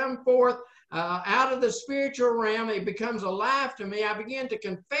verses that come forth out of the spiritual realm. It becomes alive to me. I begin to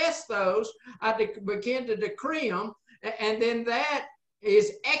confess those. I begin to decree them, and then that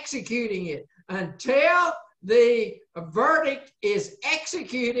is executing it. Until the verdict is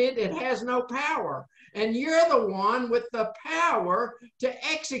executed, it has no power. And you're the one with the power to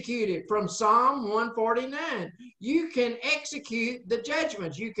execute it. From Psalm 149, you can execute the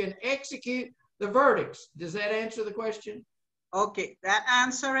judgments. You can execute the verdicts. Does that answer the question? Okay, that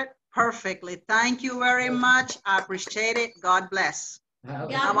answered it perfectly. Thank you very much. I appreciate it. God bless.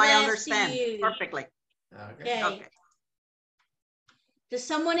 Okay. Now I understand perfectly. Okay. Does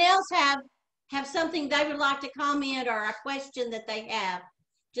someone else have something they would like to comment, or a question that they have?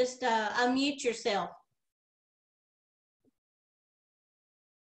 Just unmute yourself.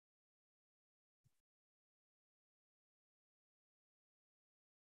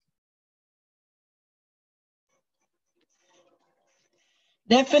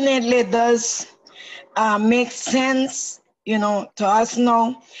 Definitely does make sense, to us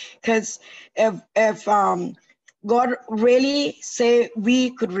now, because if God really say we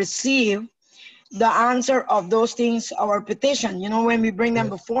could receive the answer of those things, our petition, when we bring them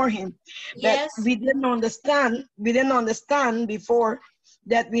before Him, that we didn't understand before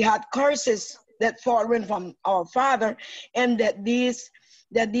that we had curses that fallen from our Father, and that these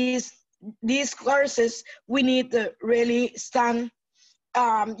curses, we need to really stand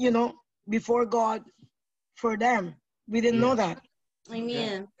before God for them. We didn't know that.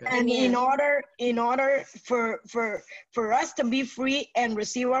 Amen. And Amen. in order for us to be free and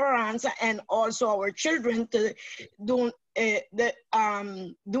receive our answer, and also our children to don't have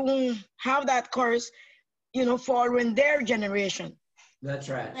that curse, following their generation. That's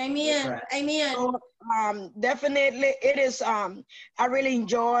right. Amen. That's right. Amen. So, definitely it is, I really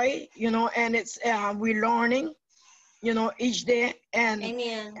enjoy, and it's, we're learning, each day, and,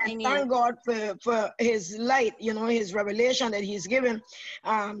 Amen. and Amen. thank God for His light, His revelation that He's given,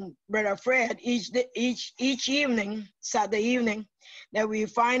 Brother Fred, each evening, Saturday evening, that we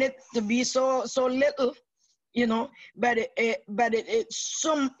find it to be so little, but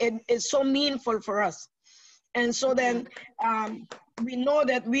it's so meaningful for us. And so then we know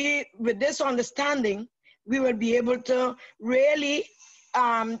that with this understanding, we will be able to really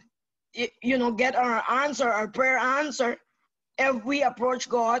get our prayer answer, if we approach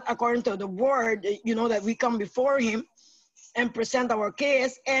God according to the word, that we come before Him and present our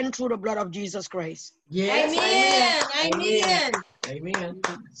case, and through the blood of Jesus Christ. Yes. Amen. Amen. Amen.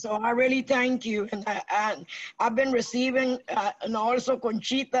 So I really thank you. And I've been receiving, and also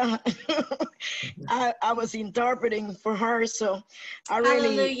Conchita, I was interpreting for her. So I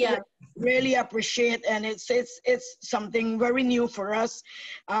Hallelujah. really appreciate, and it's something very new for us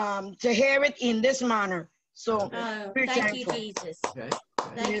to hear it in this manner. So Oh, we're thank you, thankful. Jesus. Okay.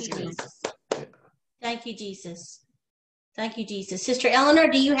 Thank Yes, you, ma'am. Jesus. Thank you, Jesus. Thank you, Jesus. Sister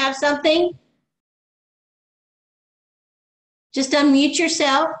Eleanor, do you have something? Just unmute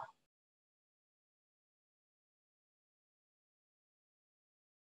yourself.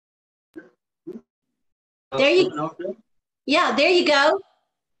 There you, yeah, there you go.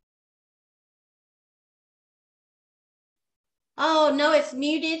 Oh, no, it's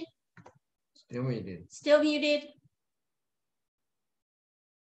muted. Still muted. Still muted.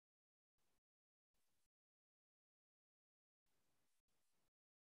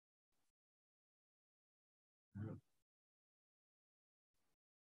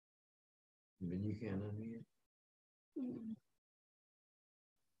 But you can't unmute.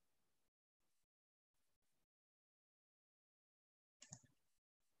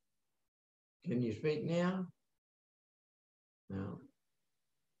 Can you speak now? No.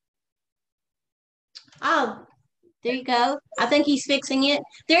 Oh, there you go. I think he's fixing it.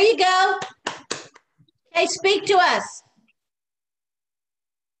 There you go. Okay, speak to us.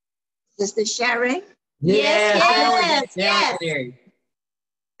 Sister Sherry, Yes, yes, yes.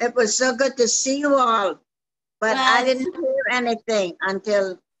 it was so good to see you all, but I didn't hear anything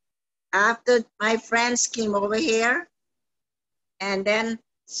until after my friends came over here, and then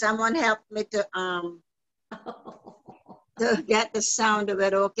someone helped me to get the sound of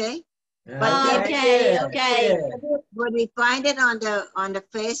it. Okay, but Okay, okay. would we find it on the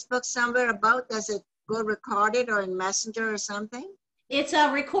Facebook somewhere about? Does it go recorded or in Messenger or something? It's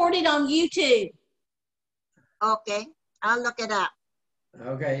recorded on YouTube. Okay, I'll look it up.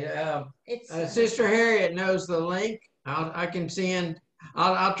 Okay. It's Sister Harriet knows the link. I can send.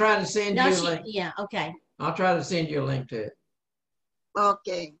 I'll try to send no, you a she, link. yeah, okay. I'll try to send you a link to it.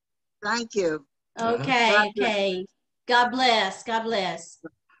 Okay, thank you. Okay, okay. God bless. God bless.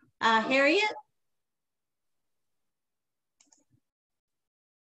 Harriet?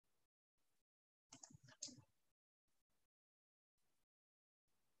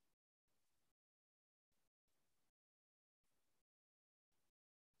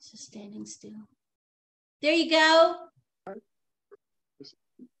 Just standing still. There you go.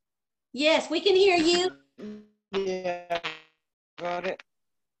 Yes, we can hear you. Yeah, got it.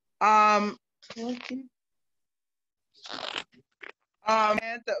 And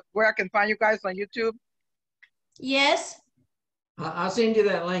where I can find you guys on YouTube. Yes. I'll send you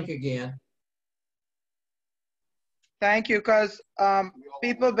that link again. Thank you, because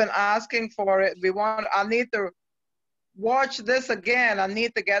people have been asking for it. I need to watch this again. I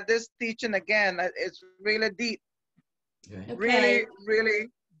need to get this teaching again. It's really deep. Okay. Really, really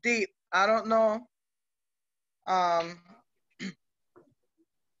deep. I don't know.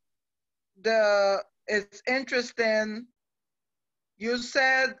 It's interesting. You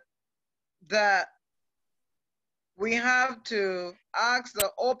said that we have to ask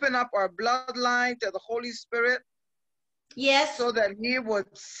to open up our bloodline to the Holy Spirit. Yes. So that he would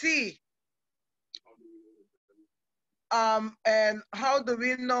see. And how do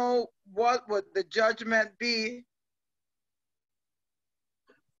we know what would the judgment be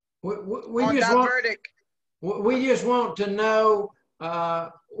on that verdict? We just want to know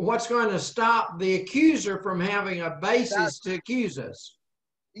what's going to stop the accuser from having a basis to accuse us.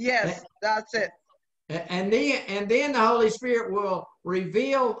 Yes, that's it. And then the Holy Spirit will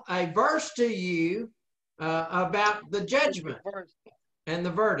reveal a verse to you about the judgment and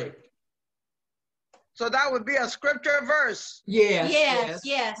the verdict. So that would be a scripture verse. Yes. Yes.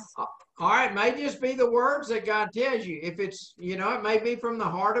 Yes. All right, it may just be the words that God tells you. If it's, it may be from the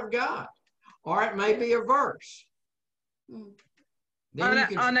heart of God, or it may be a verse.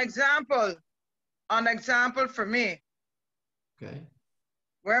 An example for me. Okay.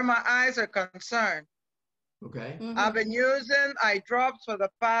 Where my eyes are concerned. Okay. I've been using eye drops for the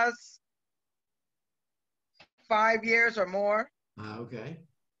past 5 years or more. Okay.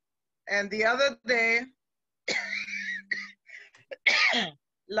 And the other day,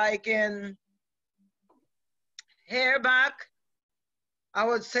 like in hair back, I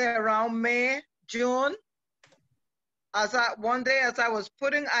would say around May, June, one day as I was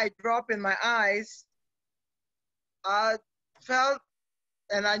putting eye drop in my eyes, I felt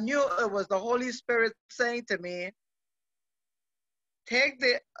and I knew it was the Holy Spirit saying to me, take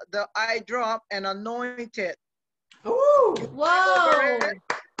the eye drop and anoint it. Ooh. Whoa.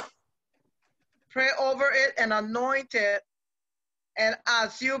 Pray over it and anoint it. And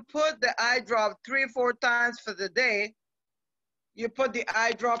as you put the eye drop 3 or 4 times for the day, you put the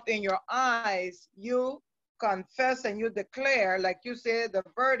eye drop in your eyes, you confess and you declare, like you said, the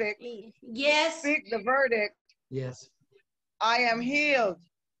verdict. Yes. Speak the verdict. Yes. I am healed.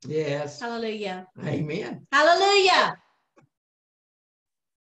 Yes. Hallelujah. Amen. Hallelujah.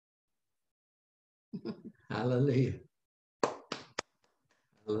 Hallelujah.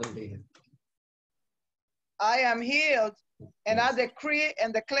 Hallelujah. I am healed. And Yes. I decree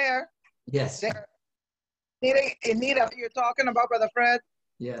and declare. Yes. Anita, you're talking about, Brother Fred?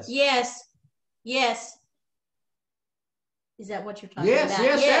 Yes. Yes. Yes. Is that what you're talking Yes, about?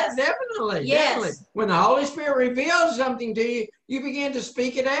 yes, Yes. definitely, Yes. definitely. When the Holy Spirit reveals something to you, you begin to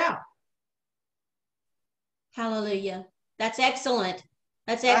speak it out. Hallelujah. That's excellent.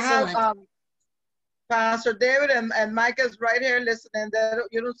 That's I have excellent. Pastor David and Micah's right here listening.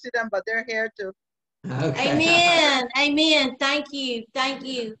 You don't see them, but they're here too. Okay. Amen. Amen. Thank you. Thank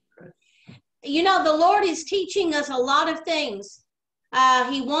you. You know, the Lord is teaching us a lot of things.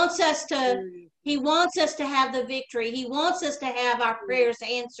 He wants us to have the victory. He wants us to have our prayers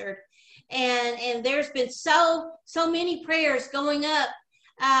answered. And there's been so many prayers going up,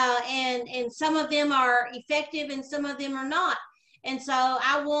 and some of them are effective and some of them are not. And so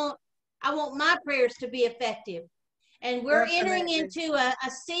I want my prayers to be effective. And we're entering into a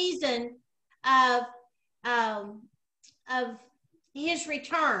season of his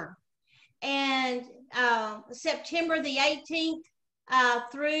return. And September the 18th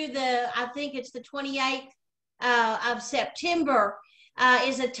through I think it's the 28th of September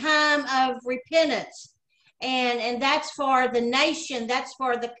is a time of repentance. And that's for the nation, that's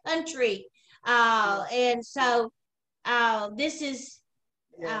for the country. And so this is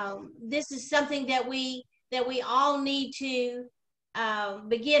something that we all need to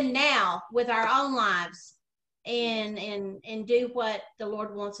begin now with our own lives and do what the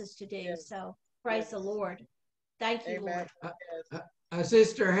Lord wants us to do. Yes. So praise the Lord. Thank you, Amen. Lord.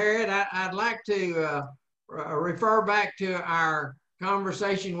 Sister Harriet, I'd like to refer back to our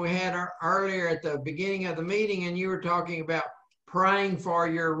conversation we had earlier at the beginning of the meeting, and you were talking about praying for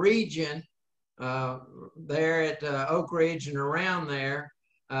your region there at Oak Ridge and around there.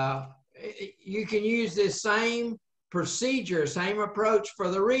 You can use this same procedure, same approach for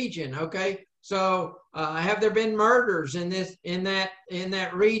the region. Okay, so have there been murders in that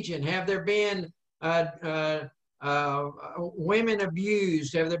region? Have there been women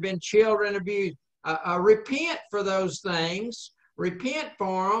abused? Have there been children abused? Repent for those things. Repent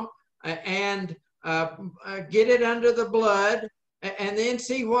for them and get it under the blood, and then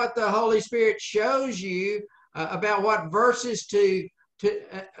see what the Holy Spirit shows you about what verses to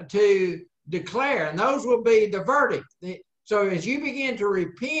declare, and those will be the verdict. So as you begin to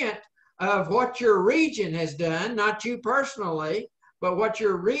repent of what your region has done, not you personally, but what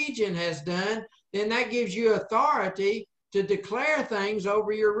your region has done, then that gives you authority to declare things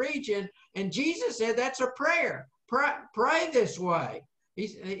over your region. And Jesus said that's a prayer. Pray this way.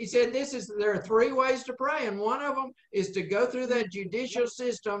 He said there are 3 ways to pray, and one of them is to go through that judicial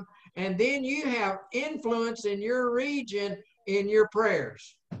system, and then you have influence in your region in your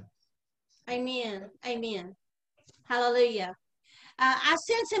prayers. Amen. Amen. Hallelujah. I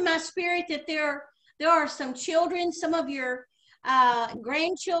sense in my spirit that there are some children, some of your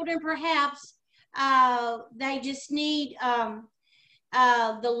grandchildren perhaps, they just need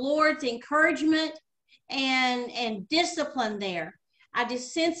the Lord's encouragement and discipline there. I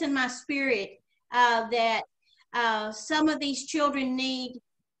just sense in my spirit that some of these children need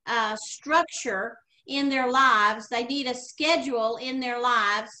structure in their lives. They need a schedule in their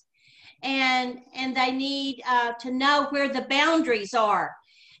lives, and they need to know where the boundaries are.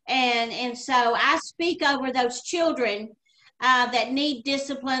 And so I speak over those children that need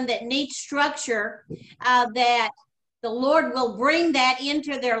discipline, that need structure, that the Lord will bring that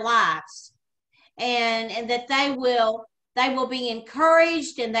into their lives, and that they will be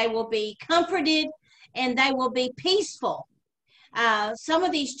encouraged, and they will be comforted, and they will be peaceful. Some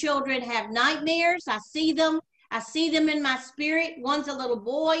of these children have nightmares. I see them in my spirit. One's a little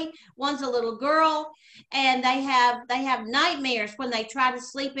boy, one's a little girl, and they have nightmares when they try to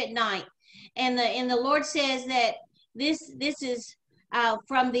sleep at night. And the Lord says that this is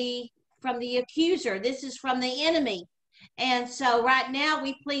from the accuser. This is from the enemy. And so right now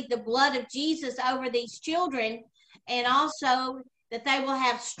we plead the blood of Jesus over these children, and also that they will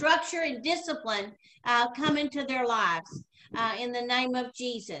have structure and discipline come into their lives in the name of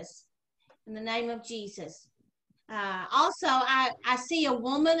Jesus. In the name of Jesus. Also, I see a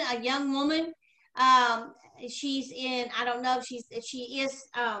young woman. She's in, I don't know if she is,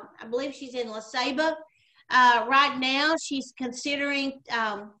 I believe she's in La Ceiba. Right now, she's considering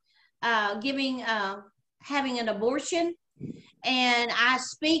having an abortion, and I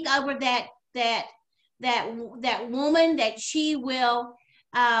speak over that woman, that she will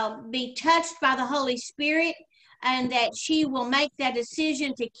be touched by the Holy Spirit, and that she will make that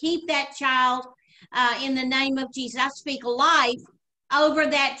decision to keep that child in the name of Jesus. I speak life over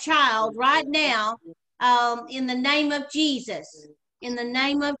that child right now in the name of Jesus. In the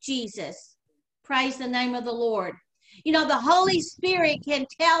name of Jesus. Praise the name of the Lord. You know, the Holy Spirit can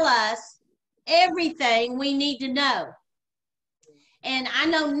tell us everything we need to know. And I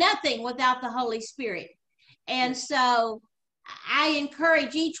know nothing without the Holy Spirit. And so I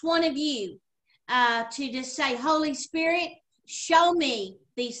encourage each one of you to just say, Holy Spirit, show me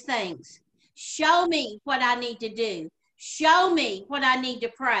these things. Show me what I need to do. Show me what I need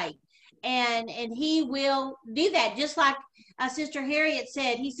to pray. And he will do that. Just like Sister Harriet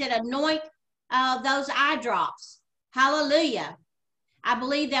said, he said, anoint those eye drops. Hallelujah. I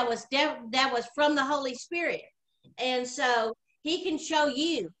believe that was from the Holy Spirit. And so he can show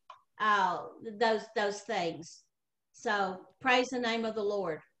you those things. So praise the name of the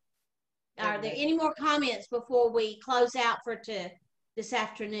Lord. Are there any more comments before we close out for this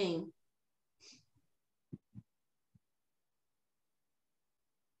afternoon?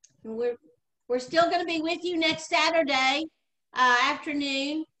 We're still going to be with you next Saturday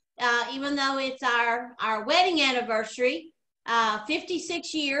afternoon, even though it's our wedding anniversary,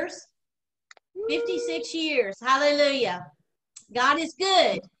 56 years. 56 years. Hallelujah. God is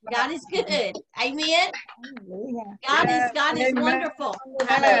good. God is good. Amen. God is wonderful.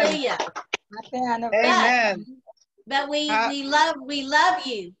 Hallelujah. Amen. But we love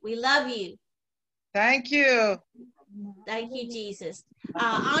you. We love you. Thank you. Thank you, Jesus.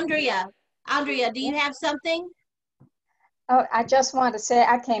 Andrea, do you have something? Oh, I just want to say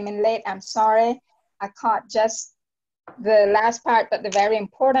I came in late. I'm sorry. I caught just the last part, but the very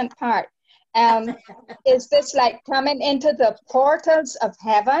important part. Is this like coming into the portals of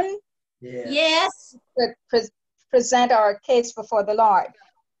heaven? Yes. To present our case before the Lord.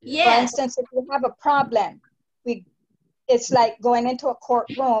 Yes. For instance, if you have a problem, it's like going into a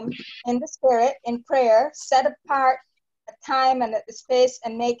courtroom in the spirit, in prayer, set apart a time and a space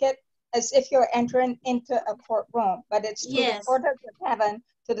and make it as if you're entering into a courtroom, but it's to the portals of heaven,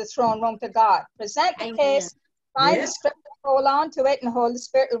 to the throne room, to God. Present the case, find the scripture, hold on to it, and the Holy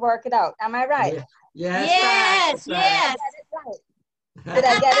Spirit will work it out. Am I right? Yes. Did I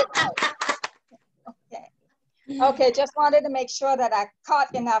get it right? Okay, just wanted to make sure that I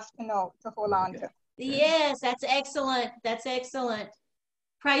caught enough to know to hold on to. Yes, that's excellent. That's excellent.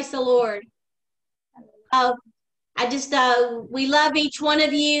 Praise the Lord. We love each one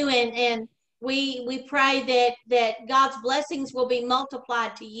of you, and we pray that God's blessings will be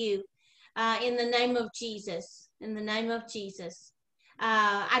multiplied to you in the name of Jesus. In the name of Jesus.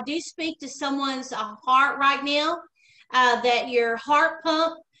 I do speak to someone's heart right now, that your heart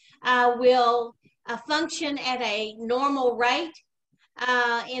pump will function at a normal rate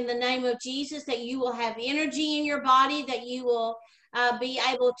in the name of Jesus, that you will have energy in your body, that you will be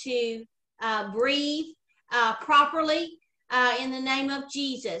able to breathe properly in the name of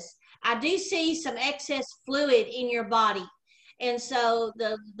Jesus. I do see some excess fluid in your body, and so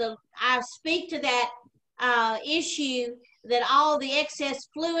I speak to that issue, that all the excess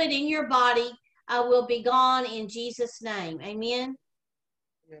fluid in your body will be gone in Jesus' name. Amen.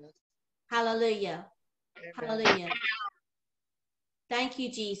 Yes. Hallelujah. Amen. Hallelujah. Thank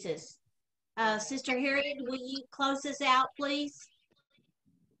you, Jesus. Sister Harriet, will you close us out, please?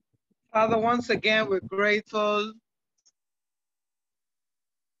 Father, once again, we're grateful.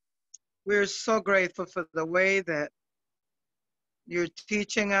 We're so grateful for the way that you're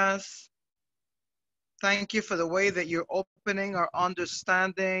teaching us. Thank you for the way that you're opening our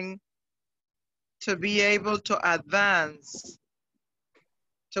understanding to be able to advance,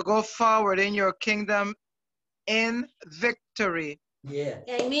 to go forward in your kingdom in victory. Amen.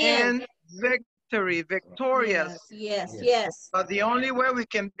 In victory, victorious. Yes. But the only way we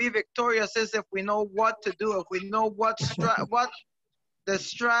can be victorious is if we know what to do, if we know what the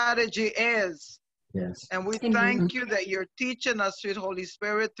strategy is. Yes. And we thank you that you're teaching us, sweet Holy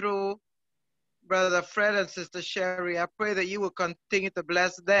Spirit, through Brother Fred and Sister Sherry. I pray that you will continue to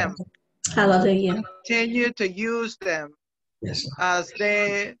bless them. Hallelujah. Continue to use them as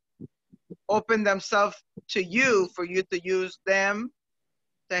they open themselves to you, for you to use them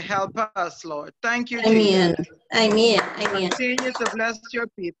to help us, Lord. Thank you, Amen. Jesus. Amen. Continue to bless your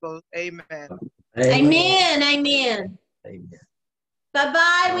people. Amen. Amen.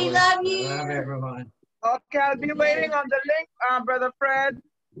 Bye-bye. We love you. Love everyone. Okay, I'll be waiting on the link, Brother Fred.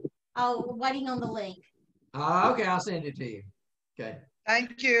 Oh, waiting on the link. Okay, I'll send it to you. Okay.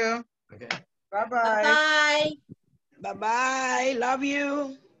 Thank you. Okay. Bye-bye. Bye-bye. Bye-bye. Love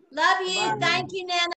you. Love you. Bye-bye. Thank you, Nana.